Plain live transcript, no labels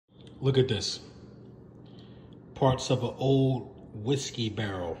Look at this. Parts of an old whiskey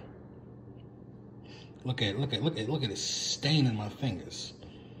barrel. Look at it staining my fingers.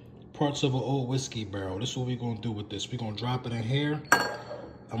 Parts of an old whiskey barrel. This is what we're gonna do with this. We're gonna drop it in here.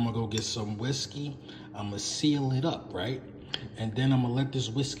 I'm gonna go get some whiskey. I'm gonna seal it up, right? And then I'm gonna let this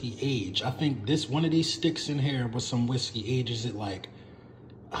whiskey age. I think one of these sticks in here with some whiskey ages it like,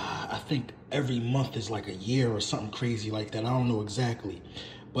 I think every month is like a year or something crazy like that. I don't know exactly.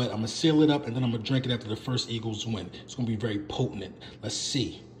 But I'm gonna seal it up and then I'm gonna drink it after the first Eagles win. It's gonna be very potent. Let's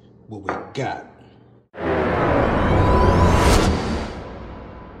see what we got.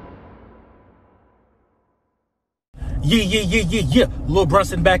 Yeah. Lil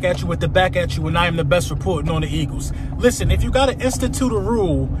Brunson back at you with the back at you, and I am the best reporting on the Eagles. Listen, if you got to institute a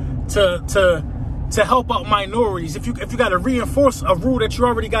rule to help out minorities, if you got to reinforce a rule that you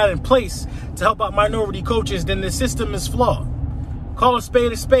already got in place to help out minority coaches, then the system is flawed. Call a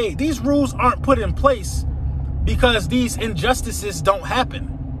spade a spade. These rules aren't put in place because these injustices don't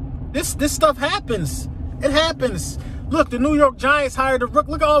happen. This stuff happens. It happens. Look, the New York Giants hired look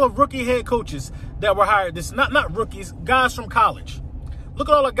at all the rookie head coaches that were hired. This not rookies, guys from college. Look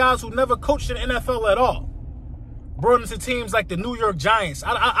at all the guys who never coached in the NFL at all. Brought into teams like the New York Giants.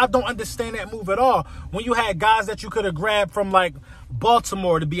 I don't understand that move at all. When you had guys that you could have grabbed from like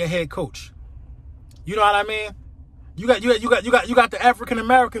Baltimore to be a head coach. You know what I mean? You got the African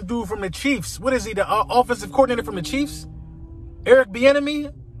American dude from the Chiefs. What is he? The offensive coordinator from the Chiefs? Eric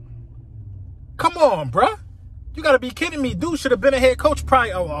Bieniemy? Come on, bruh. You got to be kidding me. Dude should have been a head coach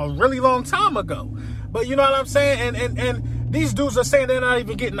probably a really long time ago. But you know what I'm saying? And these dudes are saying they're not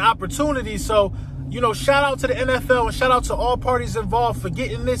even getting opportunities. So, you know, shout out to the NFL and shout out to all parties involved for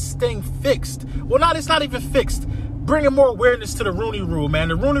getting this thing fixed. Well, it's not even fixed. Bringing more awareness to the Rooney Rule, man.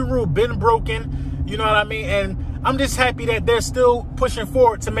 The Rooney Rule been broken. You know what I mean? And I'm just happy that they're still pushing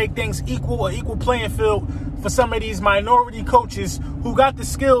forward to make things equal, an equal playing field for some of these minority coaches who got the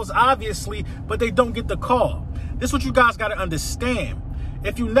skills, obviously, but they don't get the call. This is what you guys got to understand.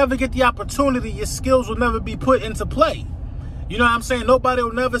 If you never get the opportunity, your skills will never be put into play. You know what I'm saying? Nobody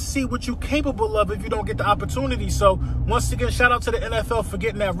will never see what you're capable of if you don't get the opportunity. So once again, shout out to the NFL for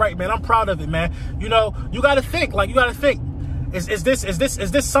getting that right, man. I'm proud of it, man. You know, you got to think. Is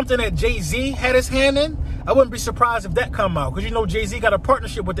this something that Jay-Z had his hand in? I wouldn't be surprised if that come out, because you know Jay-Z got a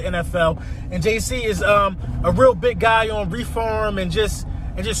partnership with the NFL, and Jay-Z is a real big guy on reform and just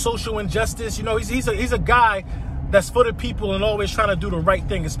social injustice. You know, he's a guy that's for the people and always trying to do the right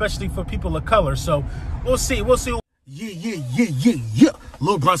thing, especially for people of color. So we'll see. Yeah.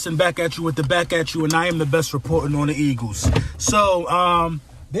 Lil Brunson back at you with the back at you, and I am the best reporting on the Eagles. So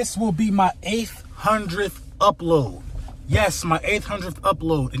this will be my 800th upload. Yes, my 800th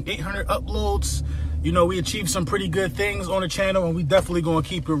upload. And 800 uploads, you know, we achieved some pretty good things on the channel, and we definitely gonna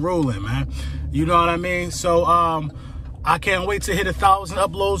keep it rolling, man. You know what I mean? So I can't wait to hit 1,000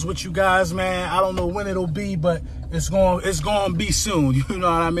 uploads with you guys, man. I don't know when it'll be, but it's going to be soon. You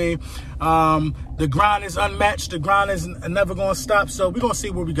know what I mean? The grind is unmatched. The grind is never going to stop. So we're going to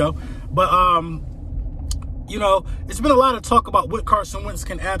see where we go. But, you know, it's been a lot of talk about what Carson Wentz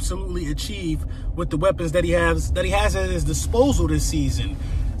can absolutely achieve with the weapons that he has at his disposal this season.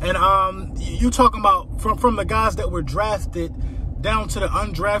 And you talking about from the guys that were drafted down to the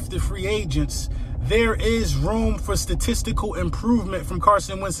undrafted free agents, there is room for statistical improvement from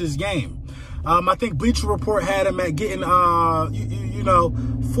Carson Wentz's game. I think Bleacher Report had him at getting, you know,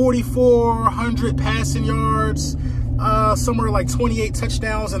 4,400 passing yards, somewhere like 28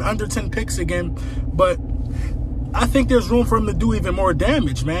 touchdowns and under 10 picks again. But I think there's room for him to do even more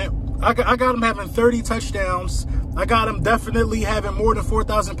damage, man. I got him having 30 touchdowns. I got him definitely having more than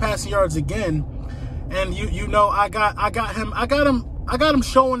 4,000 passing yards again. And you know, I got him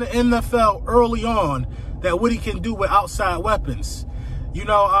showing the NFL early on that what he can do with outside weapons. You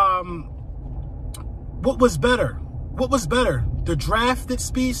know, what was better? What was better? The drafted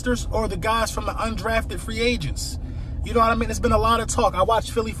speedsters or the guys from the undrafted free agents? You know what I mean? There's been a lot of talk. I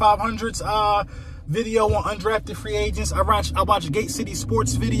watched Philly 500's video on undrafted free agents. I watched Gate City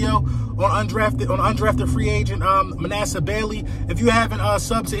Sports video on undrafted free agent Manasseh Bailey. If you haven't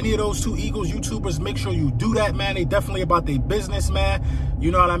subbed to any of those two Eagles YouTubers, make sure you do that, man. They definitely about their business, man. You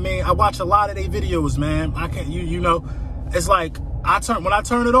know what I mean? I watch a lot of their videos, man. I can't, you know, it's like when I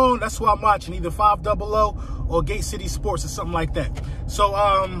turn it on, that's what I'm watching, either 500 or Gate City Sports or something like that. So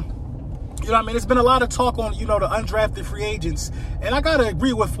you know what I mean? There's been a lot of talk on, you know, the undrafted free agents, and I gotta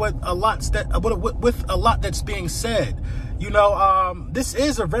agree with with a lot that's being said. You know, this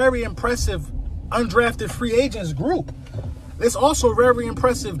is a very impressive undrafted free agents group. It's also a very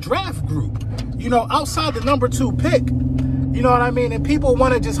impressive draft group. You know, outside the #2 pick, you You know what I mean? And people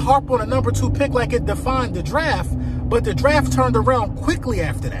want to just harp on a number 2 pick like it defined the draft, but the draft turned around quickly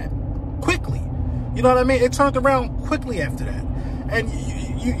after that. Quickly. You know what I mean? It turned around quickly after that. And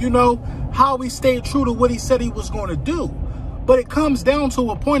you know, Howie stayed true to what he said he was going to do. But it comes down to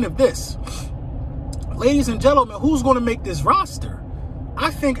a point of this. Ladies and gentlemen, who's going to make this roster?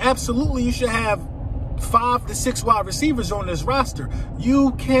 I think absolutely you should have 5 to 6 wide receivers on this roster.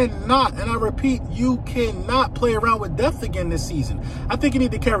 You cannot, and I repeat, you cannot play around with depth again this season. I think you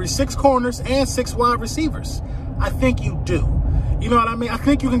need to carry 6 corners and 6 wide receivers. I think you do. You know what I mean? I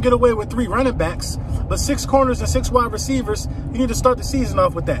think you can get away with 3 running backs, but 6 corners and 6 wide receivers, you need to start the season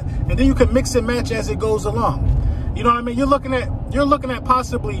off with that. And then you can mix and match as it goes along. You know what I mean? You're looking at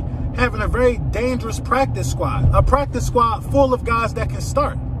possibly having a very dangerous practice squad. A practice squad full of guys that can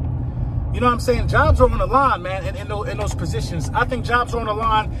start. You know what I'm saying? Jobs are on the line, man, in those positions. I think jobs are on the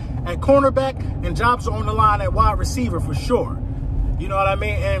line at cornerback and jobs are on the line at wide receiver for sure. You know what I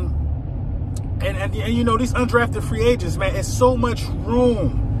mean? And you know, these undrafted free agents, man, it's so much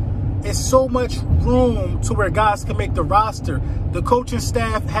room. It's so much room to where guys can make the roster. The coaching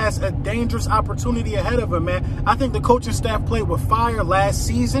staff has a dangerous opportunity ahead of them, man. I think the coaching staff played with fire last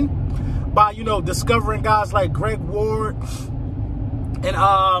season by, you know, discovering guys like Greg Ward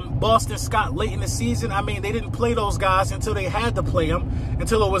and Boston Scott late in the season. I mean, they didn't play those guys until they had to play them,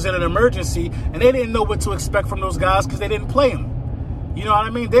 until it was in an emergency. And they didn't know what to expect from those guys because they didn't play them. You know what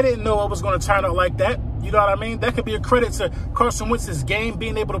I mean? They didn't know it was going to turn out like that. You know what I mean? That could be a credit to Carson Wentz's game,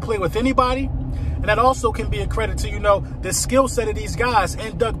 being able to play with anybody. And that also can be a credit to, you know, the skill set of these guys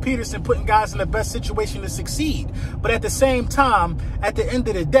and Doug Peterson putting guys in the best situation to succeed. But at the same time, at the end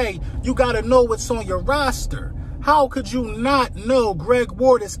of the day, you got to know what's on your roster. How could you not know Greg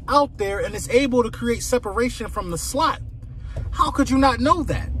Ward is out there and is able to create separation from the slot? How could you not know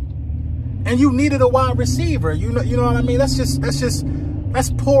that? And you needed a wide receiver. You know what I mean? That's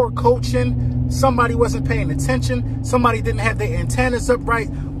poor coaching. Somebody wasn't paying attention. Somebody didn't have their antennas up right.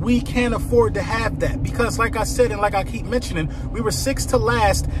 We can't afford to have that because, like I said, and like I keep mentioning, we were 6th to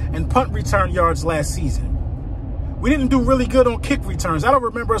last in punt return yards last season. We didn't do really good on kick returns. I don't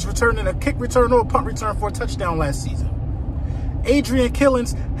remember us returning a kick return or a punt return for a touchdown last season. Adrian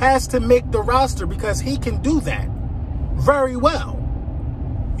Killins has to make the roster because he can do that very well.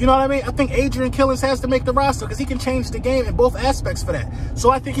 You know what I mean? I think Adrian Killins has to make the roster because he can change the game in both aspects for that.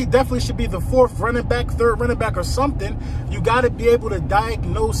 So I think he definitely should be the 4th running back, 3rd running back or something. You got to be able to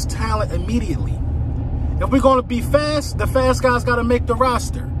diagnose talent immediately. If we're going to be fast, the fast guys got to make the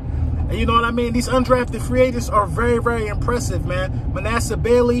roster. And you know what I mean? These undrafted free agents are very, very impressive, man. Manasseh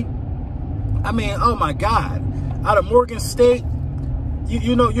Bailey, I mean, oh my God. Out of Morgan State,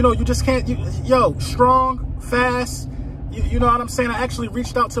 you just can't, strong, fast. You know what I'm saying? I actually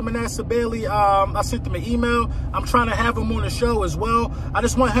reached out to Manasseh Bailey. I sent him an email. I'm trying to have him on the show as well. I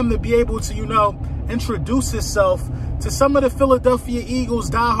just want him to be able to, introduce himself to some of the Philadelphia Eagles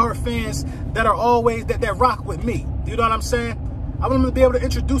diehard fans that are always, that rock with me. You know what I'm saying? I want him to be able to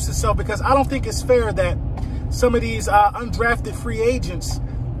introduce himself because I don't think it's fair that some of these undrafted free agents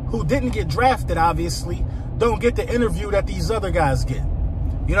who didn't get drafted, obviously, don't get the interview that these other guys get.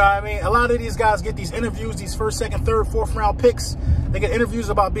 You know what I mean? A lot of these guys get these interviews, these 1st, 2nd, 3rd, 4th round picks. They get interviews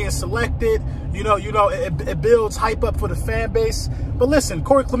about being selected. It builds hype up for the fan base. But listen,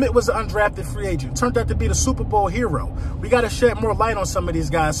 Corey Clement was an undrafted free agent. Turned out to be the Super Bowl hero. We got to shed more light on some of these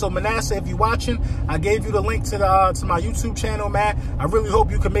guys. So Manasseh, if you're watching, I gave you the link to my YouTube channel, man. I really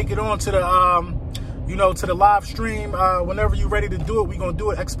hope you can make it on to the to the live stream whenever you're ready to do it. We're going to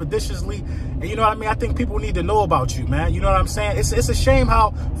do it expeditiously. And you know what I mean? I think people need to know about you, man. You know what I'm saying? It's a shame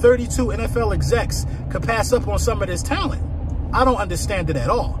how 32 NFL execs could pass up on some of this talent. I don't understand it at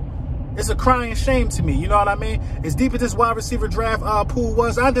all. It's a crying shame to me. You know what I mean? As deep as this wide receiver draft pool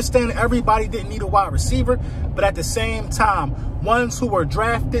was, I understand everybody didn't need a wide receiver. But at the same time, ones who were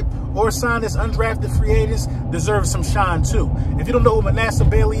drafted or signed as undrafted free agents deserve some shine too. If you don't know who Manasseh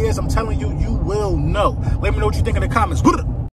Bailey is, I'm telling you, you will know. Let me know what you think in the comments.